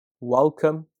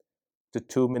Welcome to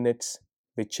 2 Minutes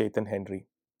with Chetan Henry.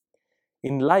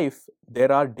 In life,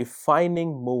 there are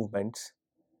defining movements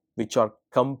which are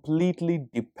completely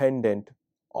dependent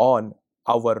on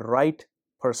our right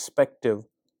perspective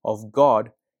of God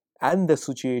and the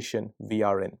situation we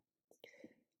are in.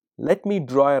 Let me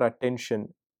draw your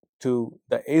attention to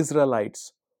the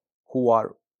Israelites who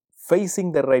are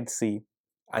facing the Red Sea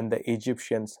and the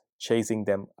Egyptians chasing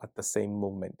them at the same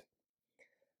moment.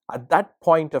 At that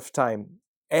point of time,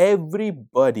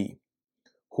 everybody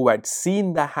who had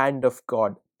seen the hand of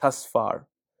God thus far,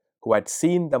 who had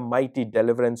seen the mighty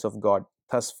deliverance of God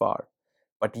thus far,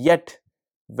 but yet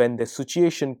when the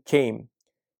situation came,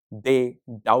 they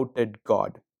doubted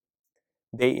God.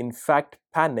 They in fact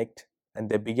panicked and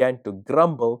they began to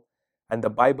grumble, and the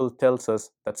Bible tells us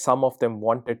that some of them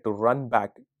wanted to run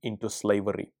back into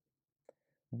slavery.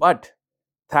 But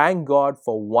thank God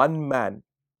for one man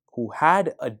who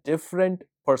had a different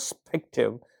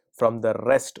perspective from the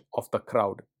rest of the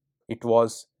crowd. It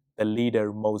was the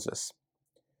leader Moses.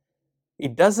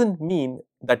 It doesn't mean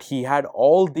that he had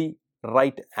all the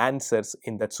right answers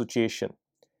in that situation,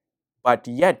 but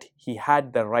yet he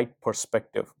had the right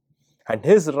perspective. And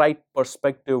his right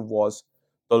perspective was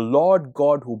the Lord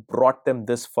God who brought them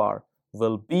this far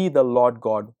will be the Lord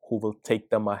God who will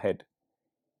take them ahead.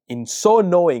 In so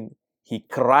knowing, he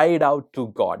cried out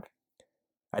to God.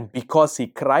 And because he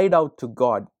cried out to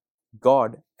God,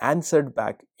 God answered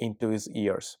back into his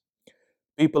ears.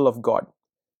 People of God,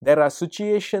 there are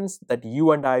situations that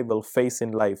you and I will face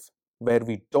in life where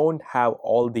we don't have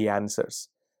all the answers.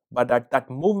 But at that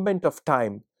moment of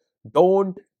time,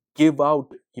 don't give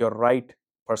out your right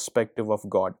perspective of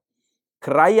God.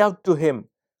 Cry out to him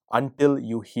until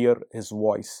you hear his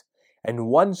voice. And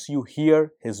once you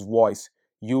hear his voice,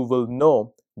 you will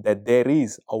know that there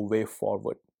is a way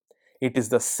forward. It is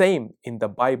the same in the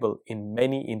Bible in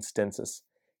many instances.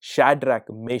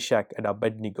 Shadrach, Meshach, and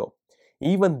Abednego,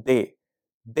 even they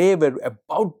were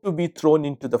about to be thrown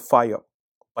into the fire,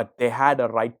 but they had a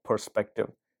right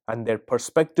perspective. And their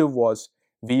perspective was,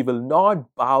 we will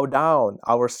not bow down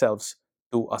ourselves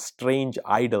to a strange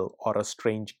idol or a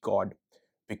strange God,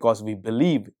 because we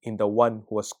believe in the one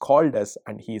who has called us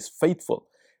and he is faithful,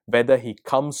 whether he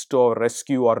comes to our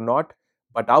rescue or not.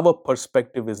 But our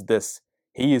perspective is this: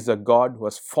 he is a God who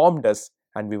has formed us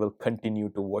and we will continue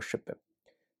to worship him.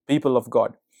 People of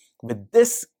God, with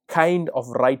this kind of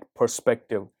right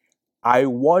perspective, I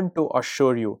want to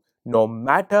assure you, no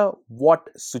matter what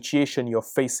situation you're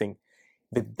facing,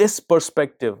 with this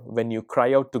perspective, when you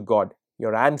cry out to God,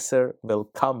 your answer will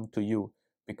come to you,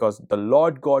 because the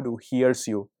Lord God who hears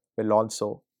you will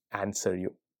also answer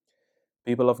you.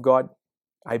 People of God,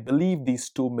 I believe these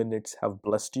 2 minutes have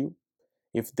blessed you.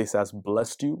 If this has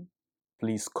blessed you,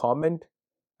 please comment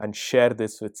and share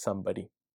this with somebody.